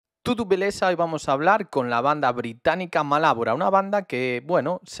Tutu Beleza, hoy vamos a hablar con la banda británica MallavorA, una banda que,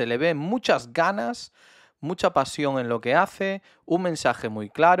 bueno, se le ve muchas ganas, mucha pasión en lo que hace, un mensaje muy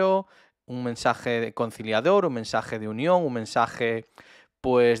claro, un mensaje conciliador, un mensaje de unión, un mensaje,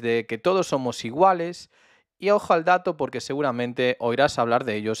 pues, de que todos somos iguales. Y ojo al dato porque seguramente oirás hablar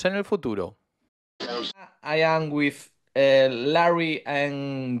de ellos en el futuro. I am with Larry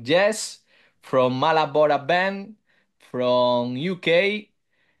and Jess from MallavorA band from UK,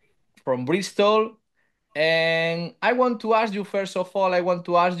 from Bristol. And I want to ask you, first of all, I want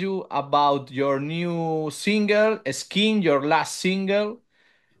to ask you about your new single, Skin, your last single,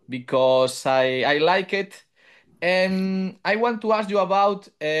 because I like it. And I want to ask you about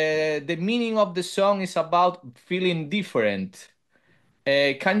the meaning of the song is about feeling different.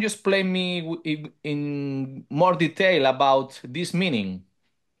 Can you explain me in more detail about this meaning?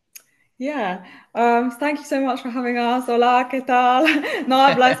 Yeah, thank you so much for having us. Hola, ¿qué tal? No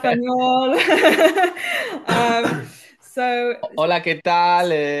habla español. So, Hola, ¿qué tal?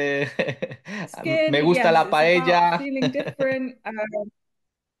 Me skin, gusta yes, la it's about paella. feeling different.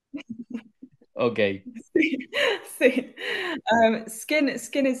 Ok. See,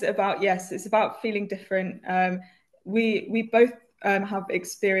 skin is about, yes, it's about feeling different. We both have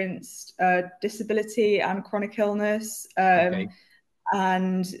experienced disability and chronic illness. Ok.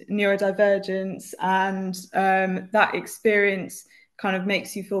 And neurodivergence, and that experience kind of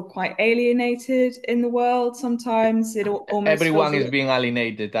makes you feel quite alienated in the world. Sometimes it almost feels Everyone a is little, being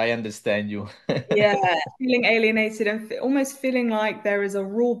alienated. I understand you. yeah, feeling alienated and almost feeling like there is a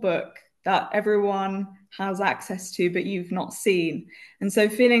rule book that everyone has access to, but you've not seen. And so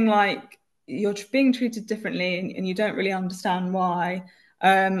feeling like you're being treated differently and you don't really understand why.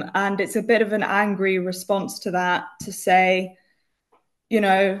 And it's a bit of an angry response to that to say,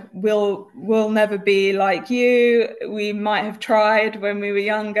 we'll never be like you. We might have tried when we were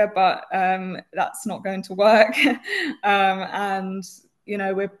younger, but that's not going to work. And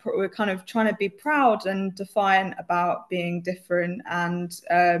we're kind of trying to be proud and defiant about being different, and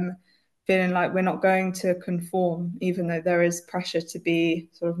feeling like we're not going to conform, even though there is pressure to be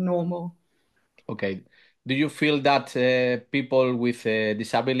sort of normal. Okay. Do you feel that people with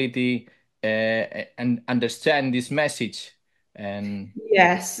disability and understand this message? And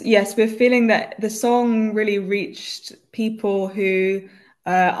Yes, we're feeling that the song really reached people who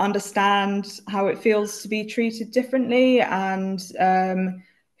understand how it feels to be treated differently, and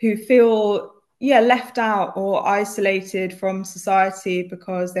who feel, yeah, left out or isolated from society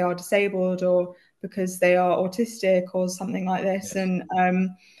because they are disabled or because they are autistic or something like this. yes. And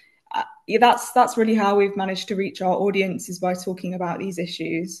yeah, that's really how we've managed to reach our audience, is by talking about these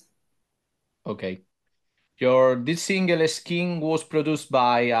issues. Okay. Your this single Skin was produced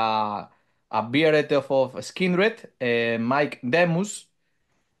by a bearded of Skinred, Mike Demus.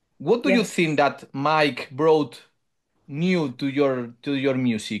 What do you think Yes. that Mike brought new to your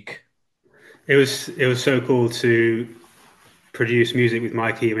music? It was so cool to produce music with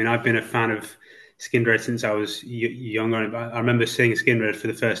Mikey. I mean, I've been a fan of Skindred since I was younger. I remember seeing Skindred for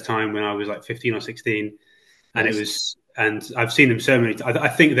the first time when I was like 15 or 16, and Yes. and I've seen them so many. I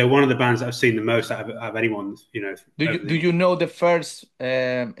think they're one of the bands that I've seen the most out of anyone. Over Do the you know the first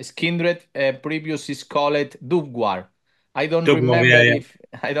Skindred previous is called Dubwar? I don't Dub one, remember yeah, yeah, if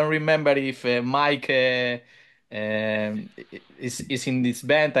I don't remember if Mike is in this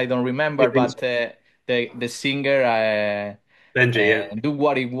band. I don't remember, but the singer Benji, yeah,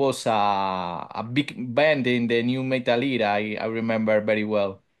 Dubwar, it was a big band in the new metal era. I remember very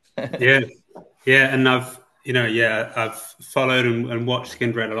well. yeah, yeah. And I've followed and watched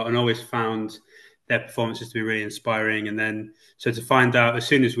Skindred a lot, and always found their performances to be really inspiring. And then, so to find out as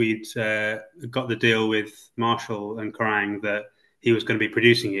soon as we'd got the deal with Marshall and Kerrang that he was going to be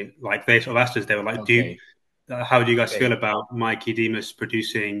producing it, like they sort of asked us, they were like, Okay, how do you guys feel okay. about Mikey Demus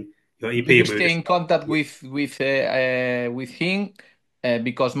producing your Do EP?" you And we were stay just in contact like, with him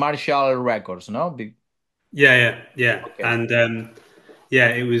because Marshall Records, no? yeah, yeah, yeah. Okay, And yeah,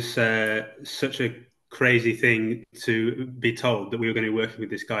 it was such a crazy thing to be told that we were going to be working with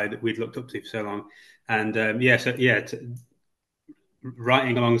this guy that we'd looked up to for so long. And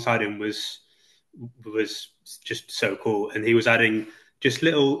writing alongside him was just so cool. And he was adding just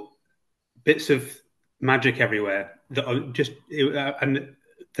little bits of magic everywhere. And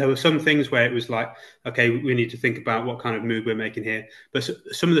there were some things where it was like, okay, we need to think about what kind of mood we're making here. But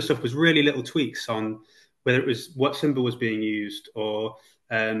some of the stuff was really little tweaks on whether it was what symbol was being used or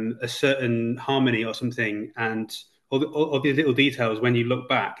a certain harmony or something, and all the little details when you look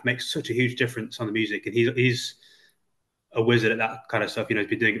back makes such a huge difference on the music. And he's a wizard at that kind of stuff. He's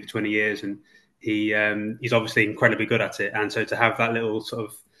been doing it for 20 years, and he's obviously incredibly good at it. And so to have that little sort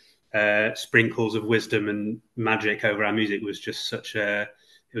of sprinkles of wisdom and magic over our music was just it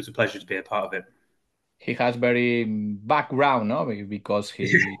was a pleasure to be a part of it. He has very background, no? Because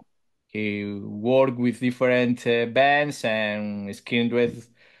he worked with different bands, and Skindred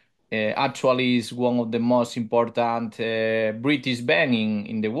actually is one of the most important British band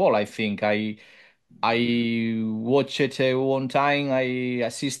in the world. I think I watched it one time. I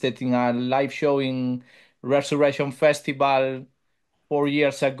assisted in a live show in Resurrection Festival 4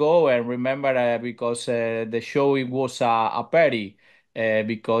 years ago, and remember because the show it was a party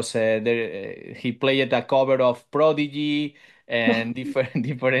because he played a cover of Prodigy and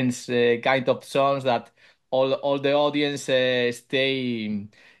different kind of songs that all the audience stay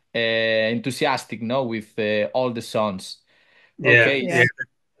enthusiastic, no, with all the songs. Yeah, Okay, yeah.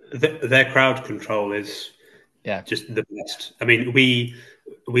 Their crowd control is yeah. just the best. I mean, we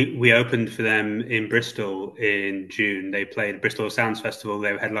opened for them in Bristol in June. They played Bristol Sounds Festival.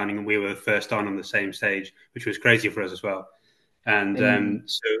 They were headlining, and we were first on the same stage, which was crazy for us as well. And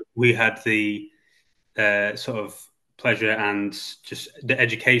so we had the sort of pleasure and just the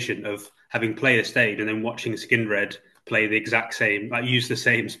education of having played a stage and then watching Skindred play the exact same, like use the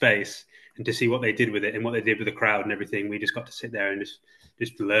same space, and to see what they did with it and what they did with the crowd and everything. We just got to sit there and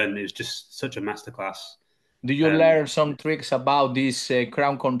just learn. It was just such a masterclass. Do you learn some tricks about this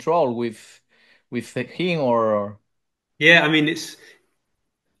crowd control with him or? Yeah, I mean,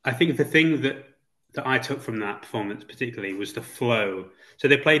 I think the thing that I took from that performance particularly was the flow. So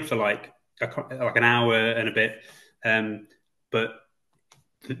they played for like an hour and a bit, but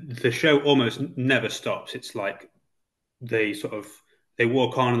the show almost never stops. It's like they sort of they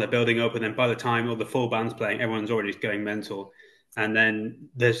walk on and they're building up, and then by the time all the full band's playing, everyone's already going mental. And then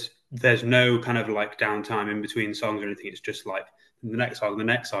there's no kind of like downtime in between songs or anything. It's just like the next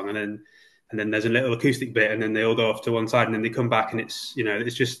song, and then there's a little acoustic bit, and then they all go off to one side, and then they come back, and it's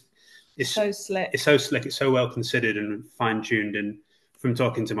so slick. It's so slick. It's so well considered and fine tuned. And from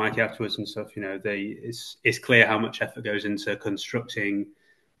talking to Mikey afterwards and stuff, it's clear how much effort goes into constructing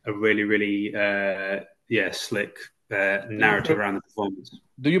a really slick narrative around the performance.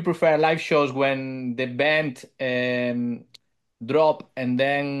 Do you prefer live shows when the band drop and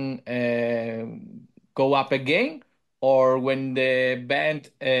then go up again, or when the band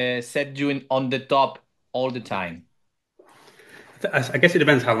set you on the top all the time? I guess it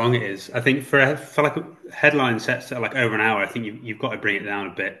depends how long it is. I think for like headline sets that are like over an hour, I think you've got to bring it down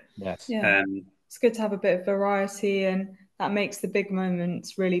a bit. Yes. Yeah. It's good to have a bit of variety, and that makes the big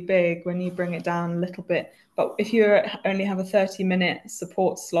moments really big when you bring it down a little bit. But if you only have a 30-minute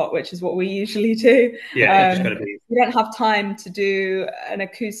support slot, which is what we usually do, you don't have time to do an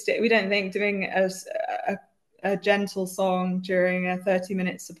acoustic. We don't think doing a gentle song during a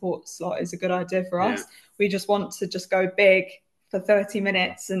 30-minute support slot is a good idea for us. We just want to just go big for 30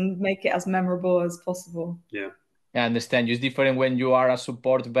 minutes and make it as memorable as possible. Yeah. I understand. It's different when you are a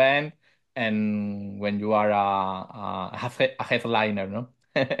support band and when you are a headliner, no?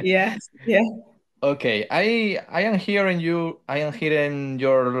 Yes. Yeah. Okay, I am hearing you. I am hearing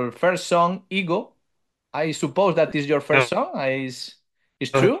your first song, Ego. I suppose that is your first song. Is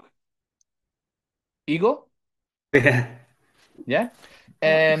true? Ego? Yeah. Yeah.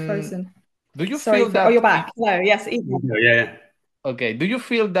 Frozen. Do you feel that? Oh, you're back. No, yes, Ego. Yeah. Okay. Do you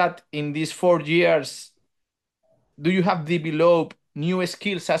feel that in these 4 years, do you have developed new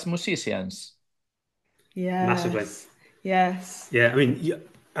skills as musicians? Yes. Massively. Yes. Yeah, I mean,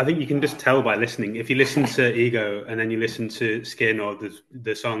 I think you can just tell by listening. If you listen to Ego and then you listen to Skin or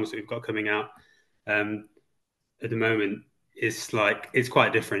the songs that we've got coming out at the moment, it's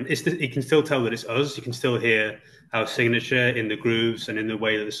quite different. You can still tell that it's us. You can still hear our signature in the grooves and in the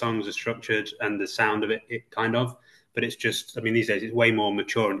way that the songs are structured and the sound of it kind of. But it's just, I mean, these days it's way more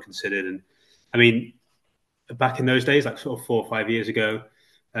mature and considered. And I mean, back in those days, like sort of 4 or 5 years ago,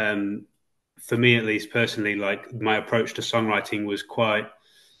 for me at least personally, like my approach to songwriting was quite.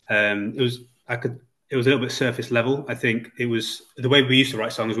 It was a little bit surface level. I think it was the way we used to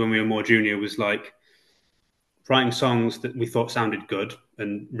write songs when we were more junior was like writing songs that we thought sounded good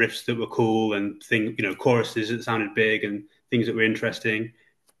and riffs that were cool and choruses that sounded big and things that were interesting,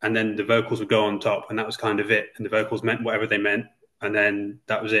 and then the vocals would go on top, and that was kind of it. And the vocals meant whatever they meant, and then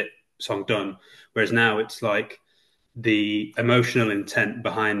that was it, song done. Whereas now it's like the emotional intent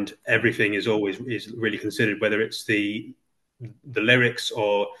behind everything is really considered, whether it's the lyrics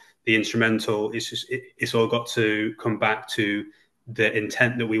or the instrumental. It's all got to come back to the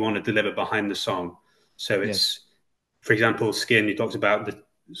intent that we want to deliver behind the song. So it's, for example, Skin. You talked about the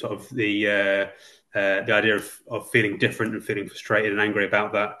sort of the idea of feeling different and feeling frustrated and angry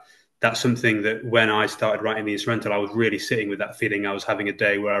about that. that's something that when I started writing the instrumental, I was really sitting with that feeling. I was having a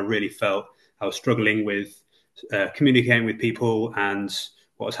day where I really felt I was struggling with communicating with people and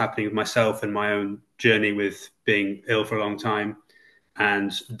what was happening with myself and my own journey with being ill for a long time.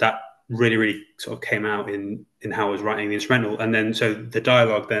 And that really, really sort of came out in how I was writing the instrumental. And then so the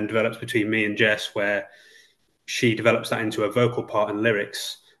dialogue then develops between me and Jess, where she develops that into a vocal part and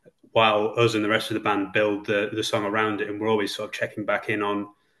lyrics, while us and the rest of the band build the song around it. And we're always sort of checking back in on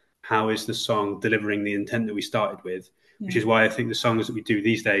how is the song delivering the intent that we started with, which is why I think the songs that we do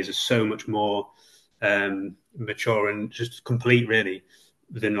these days are so much more mature and just complete, really,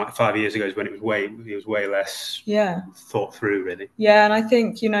 than like 5 years ago when it was way less thought through, really. Yeah, and I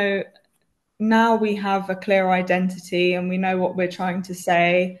think, you know, now we have a clear identity and we know what we're trying to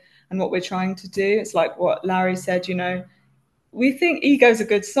say and what we're trying to do. It's like what Larry said, you know, we think Ego's a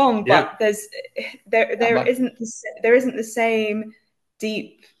good song, but there isn't the same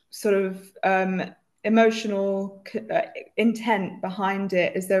deep sort of emotional intent behind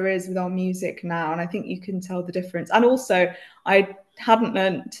it as there is with our music now. And I think you can tell the difference. And also, I hadn't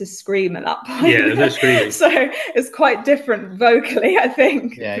learned to scream at that point. Yeah, there's no screaming. So it's quite different vocally, I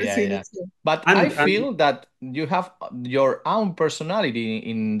think. Yeah. But I feel that you have your own personality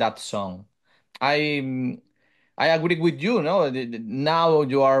in that song. I agree with you. No, now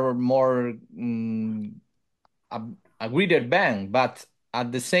you are more a greater band, but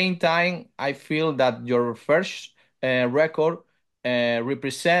at the same time, I feel that your first record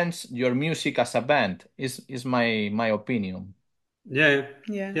represents your music as a band. Is my opinion. Yeah,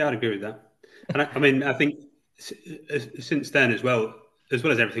 I'd agree with that. And I mean, I think since then as well as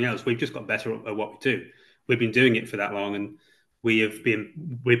everything else, we've just got better at what we do. We've been doing it for that long, and we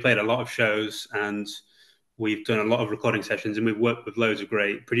played a lot of shows, and we've done a lot of recording sessions, and we've worked with loads of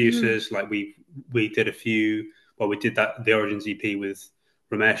great producers. Like we did a few. Well, we did the Origins EP with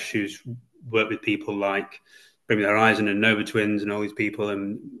Ramesh, who's worked with people like Bring Me the Horizon and Nova Twins and all these people.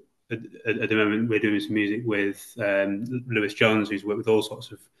 And at the moment, we're doing some music with Lewis Johns, who's worked with all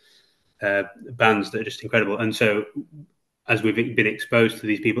sorts of bands that are just incredible. And so, as we've been exposed to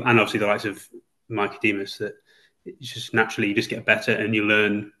these people, and obviously the likes of Mikey Demus, that it's just naturally you just get better and you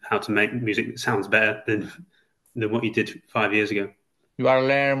learn how to make music that sounds better than what you did 5 years ago. You are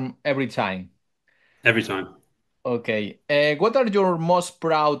learn every time. Every time. Okay. What are you most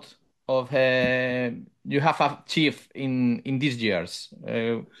proud of you have achieved in these years?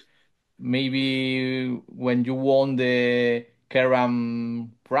 Maybe when you won the Kerrang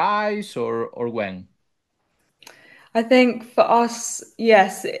prize or when? I think for us,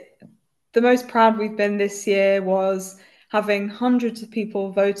 yes, the most proud we've been this year was having hundreds of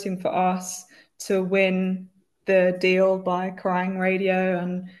people voting for us to win the deal by Kerrang Radio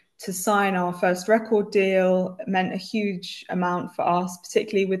and to sign our first record deal. It meant a huge amount for us,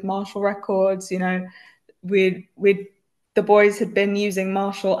 particularly with Marshall Records. You know, the boys had been using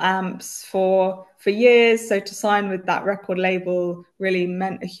Marshall amps for years, so to sign with that record label really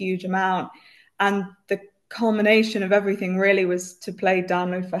meant a huge amount. And the culmination of everything really was to play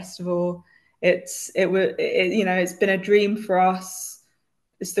Download Festival. It's been a dream for us.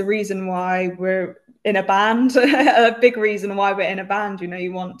 It's the reason why we're in a band, a big reason why we're in a band. You know,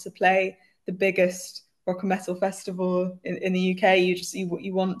 you want to play the biggest rock and metal festival in the UK. You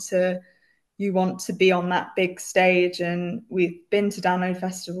want to be on that big stage, and we've been to Download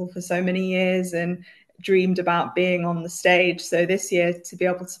Festival for so many years and dreamed about being on the stage. So this year to be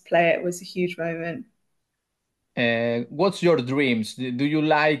able to play it was a huge moment. What's your dreams? Do you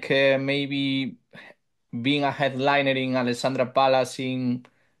like maybe being a headliner in Alexandra Palace in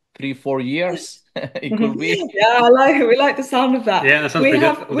 3-4 years? It could be. Yeah, we like the sound of that. Yeah, that sounds pretty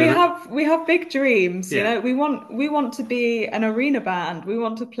good. We have big dreams. Yeah. You know, we want to be an arena band. We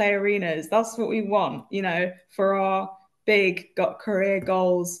want to play arenas. That's what we want, you know, for our big career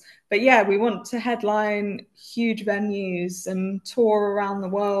goals. But yeah, we want to headline huge venues and tour around the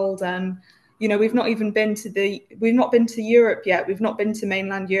world. And you know, we've not been to Europe yet. We've not been to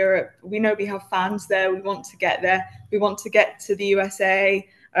mainland Europe. We know we have fans there. We want to get there. We want to get to the USA.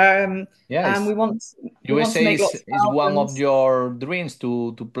 And we want USA to make lots of is one of albums. your dreams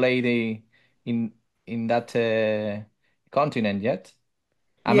to play in that continent yet?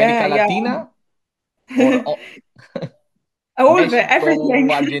 America Latina or all of it, Mexico,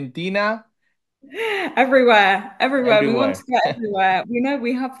 everything. Argentina? Everywhere. We want to get everywhere. We know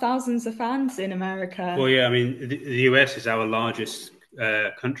we have thousands of fans in America. Well, yeah, I mean, the US is our largest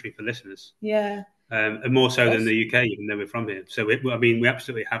country for listeners. Yeah. And more so than the UK, even though we're from here. So, we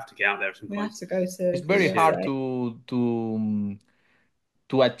absolutely have to get out there at some point. We have to go to. It's very hard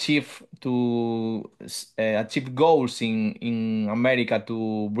to achieve goals in America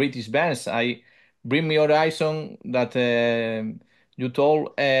to British bands. I Bring Me Horizon that you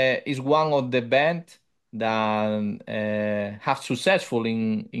told is one of the band that have successful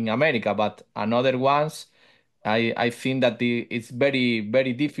in America, but another ones I think that it's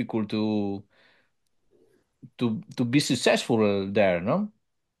very difficult to be successful there. No,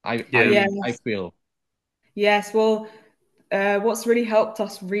 I Yeah. I Yes. I feel Yes. Well, what's really helped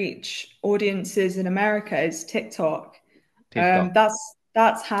us reach audiences in America is TikTok. TikTok.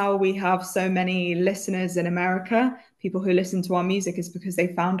 That's how we have so many listeners in America. People who listen to our music is because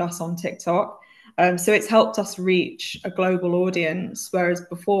they found us on TikTok. So it's helped us reach a global audience, whereas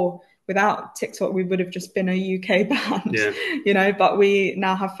before, without TikTok, we would have just been a UK band, Yeah. you know. But we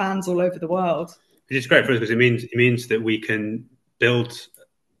now have fans all over the world. Which is great for us because it means that we can build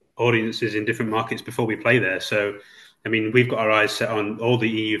audiences in different markets before we play there. So, I mean, we've got our eyes set on all the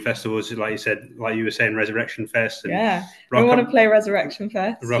EU festivals, like you said, like you were saying, Resurrection Fest and Yeah, we Rock want to Up, play Resurrection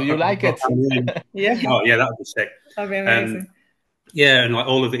Fest. Do you like Rock it? Am Ring. Yeah, Oh yeah, that would be sick. that'd be Um, amazing. yeah, and like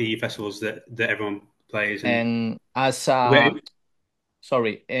all of the EU festivals that everyone plays, and And as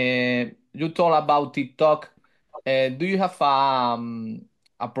sorry, you told about TikTok. Do you have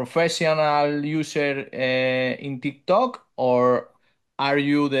a professional user in TikTok, or are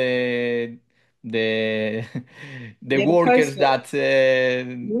you the the Yeah, the workers poster. that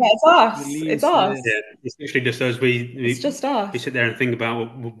Yeah, it's us. It's release? us. yeah, it's literally just us. We It's just we us. sit there and think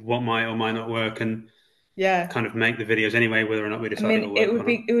about what might or might not work, and Yeah. kind of make the videos anyway, whether or not we I decide it'll mean, work or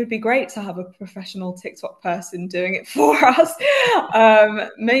not. it would be great to have a professional TikTok person doing it for us.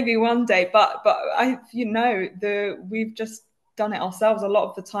 Maybe one day, but we've just done it ourselves a lot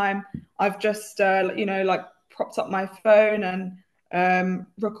of the time. I've just like propped up my phone and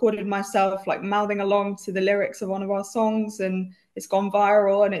recorded myself like mouthing along to the lyrics of one of our songs, and it's gone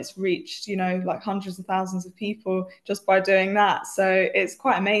viral and it's reached like hundreds of thousands of people just by doing that. So it's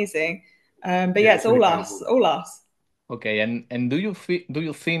quite amazing. But yeah, Yeah, it's it's really all us, powerful. all us. Okay, and do you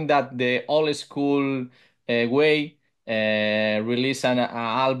think that the old school way release an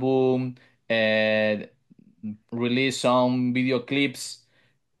album, uh, release some video clips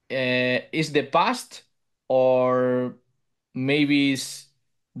is the past, or maybe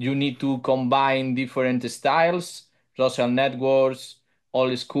you need to combine different styles, social networks,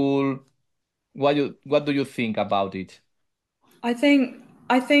 old school? What do you think about it? I think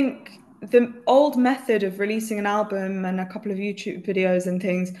the old method of releasing an album and a couple of YouTube videos and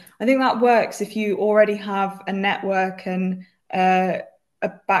things, I think that works if you already have a network and a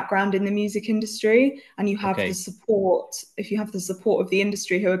background in the music industry and you have the Okay. support, if you have the support of the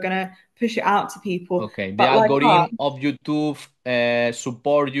industry who are going to push it out to people. Okay, the But like us, algorithm of YouTube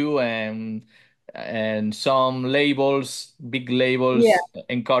support you, and some labels, big yeah, labels,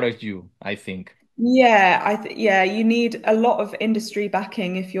 encourage you, I think. yeah, you need a lot of industry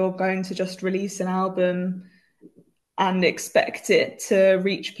backing if you're going to just release an album and expect it to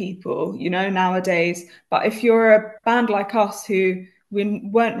reach people, nowadays. But if you're a band like us who we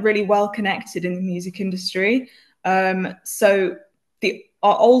weren't really well connected in the music industry, so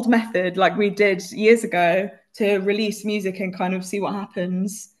our old method, like we did years ago, to release music and kind of see what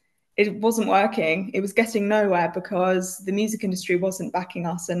happens, it wasn't working. It was getting nowhere because the music industry wasn't backing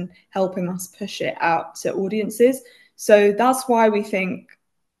us and helping us push it out to audiences. So that's why we think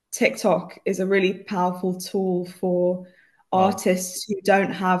TikTok is a really powerful tool for Wow. artists who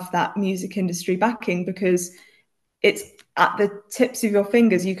don't have that music industry backing, because it's at the tips of your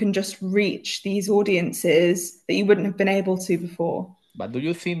fingers. You can just reach these audiences that you wouldn't have been able to before. But do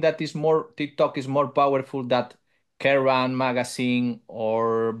you think that is more TikTok is more powerful than Kerrang magazine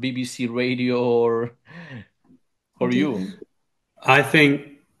or BBC radio, or What for do you you? think? I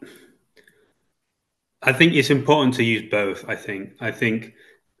think I think it's important to use both. I think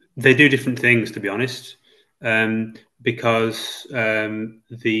they do different things, to be honest, because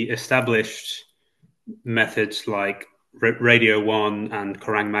the established methods like Radio One and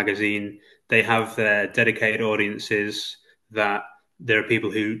Kerrang Magazine, they have their dedicated audiences. That there are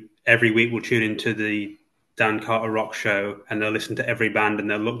people who every week will tune into the Dan Carter Rock Show and they'll listen to every band and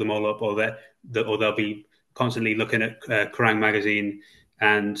they'll look them all up, or they'll be constantly looking at Kerrang Magazine.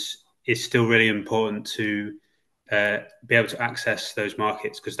 And it's still really important to be able to access those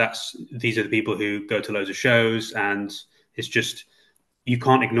markets because these are the people who go to loads of shows, and it's just you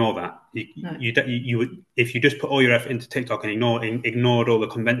can't ignore that. No. You would if you just put all your effort into TikTok and ignored all the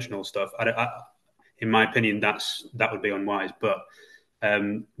conventional stuff. In my opinion, that would be unwise. But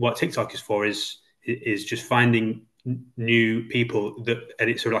what TikTok is for is just finding new people and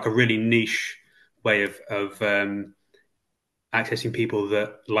it's sort of like a really niche way of accessing people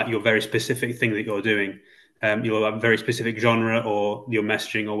that like your very specific thing that you're doing, your very specific genre or your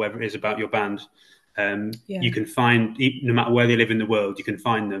messaging or whatever it is about your band. You can find, no matter where they live in the world, you can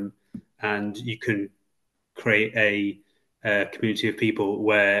find them, and you can create a community of people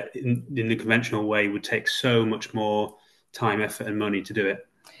where, in the conventional way, would take so much more time, effort, and money to do it.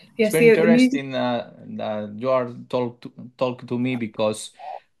 It's Yes, very the music. interesting that you are talk to me because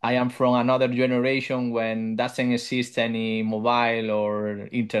I am from another generation when doesn't exist any mobile or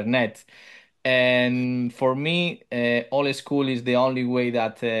internet. And for me, old school is the only way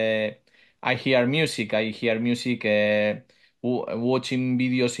that I hear music. I hear music watching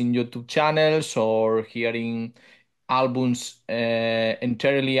videos in YouTube channels or hearing albums,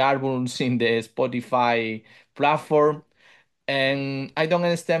 entirely albums in the Spotify platform. And I don't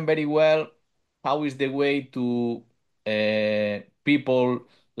understand very well how is the way to people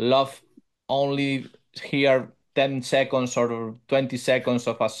love only hear 10 seconds or 20 seconds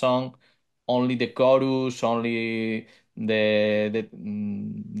of a song, only the chorus, only the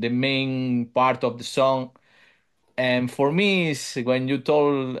main part of the song. And for me, is when you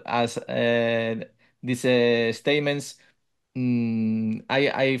told us these statements,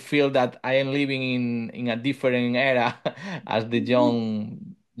 I feel that I am living in a different era as the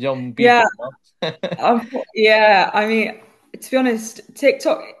young Yeah, people. No? yeah. I mean, to be honest,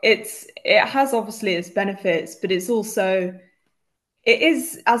 TikTok, it has obviously its benefits, but it's also it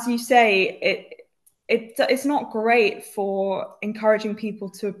is, as you say, it's not great for encouraging people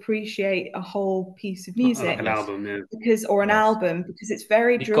to appreciate a whole piece of Like an music Yes, album, yeah. because or an yes. album because it's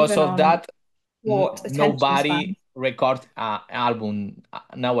very Because driven of on that, short attention span. nobody records an album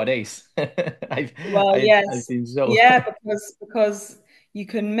nowadays. Well, I yes, think so. yeah, because you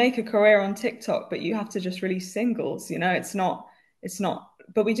can make a career on TikTok, but you have to just release singles. It's not.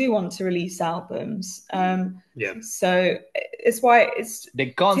 But we do want to release albums. Yeah. So it's why it's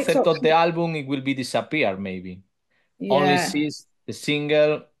The concept TikTok. of the album it will be disappear maybe. Only Yeah, sees the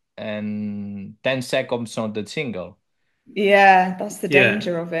single and 10 seconds on the single. yeah, that's the Yeah.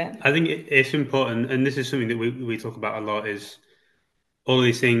 danger of it. I think it's important, and this is something that we talk about a lot, is all of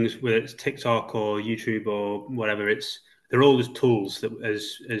these things, whether it's TikTok or YouTube or whatever, they're all just tools that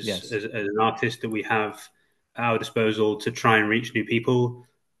Yes. as an artist that we have at our disposal to try and reach new people.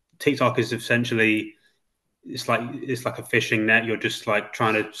 TikTok is essentially it's like a fishing net. You're just like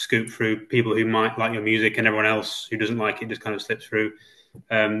trying to scoop through people who might like your music, and everyone else who doesn't like it just kind of slips through.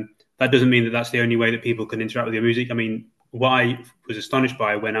 That doesn't mean that that's the only way that people can interact with your music. I mean, what I was astonished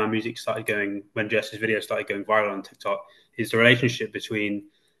by when our music started going, when Jess's video started going viral on TikTok, is the relationship between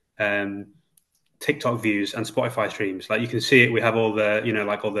um, TikTok views and Spotify streams. Like you can see it. We have all the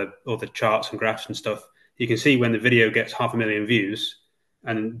like all the charts and graphs and stuff. You can see when the video gets 500,000 views,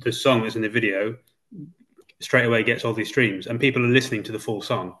 and the song that's in the video straight away gets all these streams, and people are listening to the full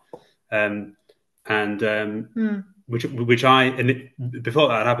song. Um, and which I before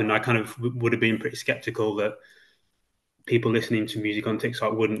that happened, I kind of would have been pretty skeptical that people listening to music on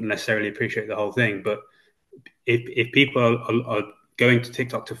TikTok wouldn't necessarily appreciate the whole thing. But if people are going to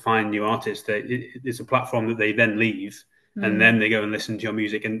TikTok to find new artists, it's a platform that they then leave, and then they go and listen to your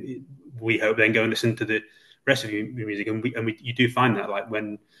music, and we hope then go and listen to the rest of your music, and you do find that like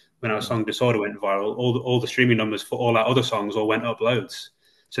when our song Disorder went viral, all the streaming numbers for all our other songs all went up loads.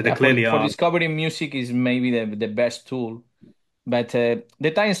 So they Yeah, clearly for are. discovering music is maybe the best tool. But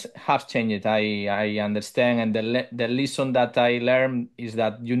the times have changed. I understand, and the lesson that I learned is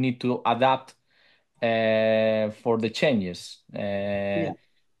that you need to adapt for the changes. Yeah,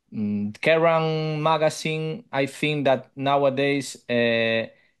 Kerrang magazine, I think that nowadays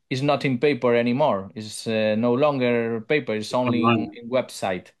is not in paper anymore. It's no longer paper. It's only Online. in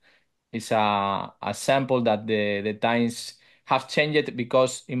website. It's a sample that the times have changed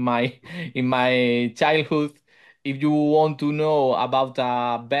because in my in my childhood, if you want to know about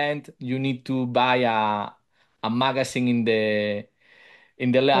a band, you need to buy a magazine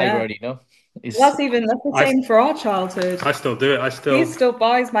in the yeah. library, no? It's That's the I same for our childhood. I still do it. I He still still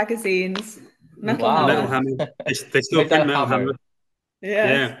buys magazines. Metal Metal wow. Hammer. Hammer. They still Metal print Metal Hammer. Hammer.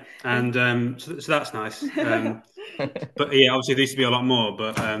 Yes. Yeah, and so that's nice. But yeah, obviously there used to be a lot more.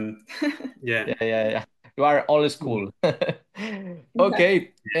 But yeah, Yeah. You are old school.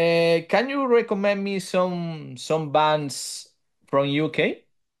 Okay. Can you recommend me some bands from UK?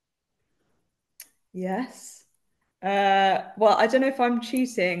 Yes. Well, I don't know if I'm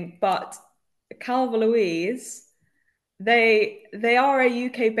cheating, but Calva Louise, they are a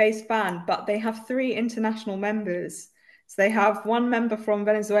UK based band, but they have three international members. So they have one member from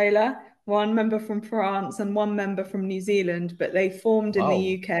Venezuela, one member from France, and one member from New Zealand, but they formed in the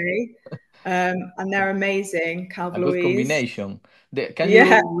Wow. UK. And they're amazing. A Calva good Louise. combination. Can Yeah,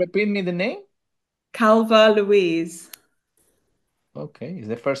 you repeat me the name? Calva Louise. Okay, it's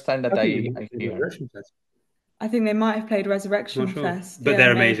the first time that I think they I might be the hear. Resurrection Fest. I think they might have played I'm not Resurrection sure, Fest. but Yeah,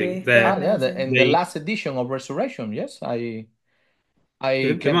 they're amazing. maybe. They're Yeah, amazing. in the They last edition of Resurrection, yes, I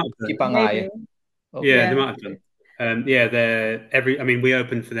they can might have done. keep an Maybe. eye. Yeah, Okay. they Yeah. might have done. Yeah, they're every. I mean, we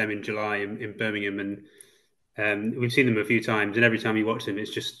opened for them in July in Birmingham, and we've seen them a few times. And every time you watch them,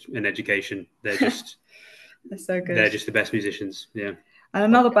 it's just an education. They're so good. They're just the best musicians. Yeah, And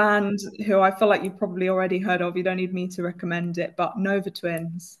another Okay. band who I feel like you've probably already heard of, you don't need me to recommend it, but Nova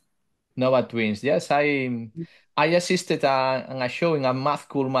Twins. Nova Twins. Yes, I assisted a show in a Math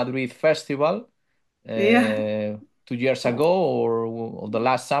Cool Madrid festival Yeah, 2 years ago or the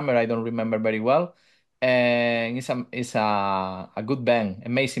last summer. I don't remember very well. And it's a good band,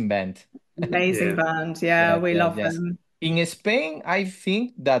 amazing band. amazing yeah, band. Yeah, Yes, we yes, love yes. them. In Spain, I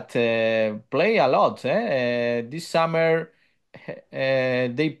think that play a lot. This summer,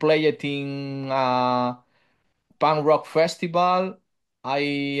 they play it in a punk rock festival.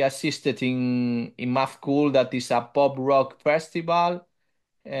 I assisted in Math Cool, that is a pop rock festival.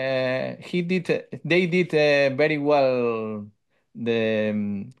 They did very well.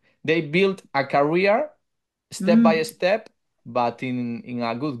 They built a career step by Mm. step, but in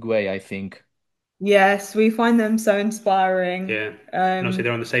a good way, I think. Yes, we find them so inspiring. yeah. And obviously,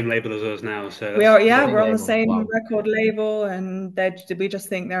 they're on the same label as us now, so We are, yeah, that's Same we're on the level. same Wow. record label, and we just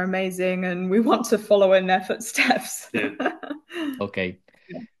think they're amazing, and we want to follow in their footsteps. yeah, Okay.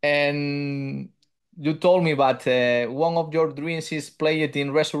 And you told me that one of your dreams is play it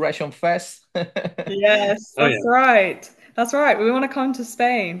in Resurrection Fest. Yes, oh yeah, that's right. That's right. We want to come to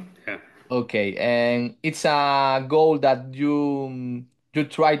Spain. yeah. Okay, and it's a goal that you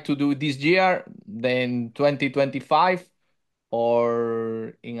try to do this year, then 2025,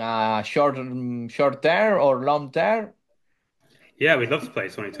 or in a short term or long term. Yeah, we'd love to play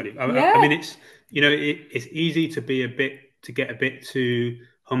 2020. I Yeah. mean, it's easy to be a bit to get a bit too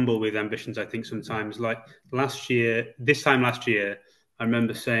humble with ambitions. I think sometimes, like this time last year, I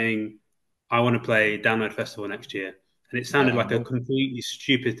remember saying I want to play Download Festival next year, and it sounded Yeah, like a completely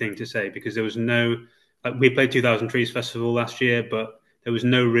stupid thing to say because there was no like we played 2000 Trees Festival last year, but there was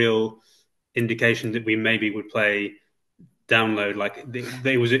no real indication that we maybe would play Download. Like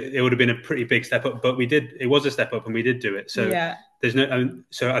it would have been a pretty big step up, but we did. It was a step up, and we did do it. So Yeah. there's no.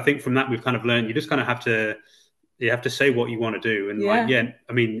 So I think from that we've kind of learned. You just kind of have to say what you want to do, and like Yeah. yeah,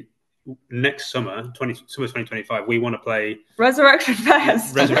 I mean, next summer 2025, we want to play Resurrection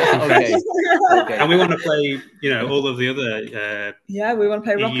Fest. Resurrection Fest, Okay, and okay. we want to play all of the other Yeah, we want to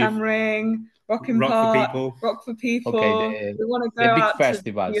play Rock EU am Ring, Rock in rock for Park, people. Rock for Okay, People. We want to the go big out to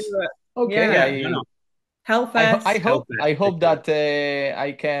festivals. Europe. Okay, Yeah. Yeah, why not? Hellfest. Hellfest, I hope particularly. that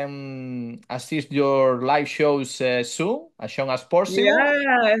I can assist your live shows soon, as soon as possible.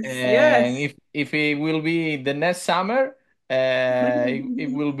 Yes. And Yes. if it will be the next summer,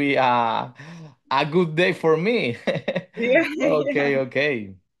 it will be a good day for me. Yeah. Okay, Yeah.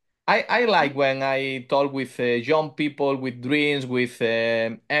 okay. I like when I talk with young people with dreams, with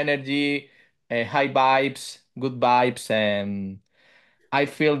energy, high vibes, good vibes, and I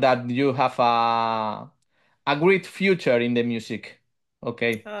feel that you have a great future in the music.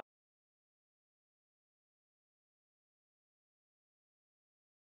 Okay.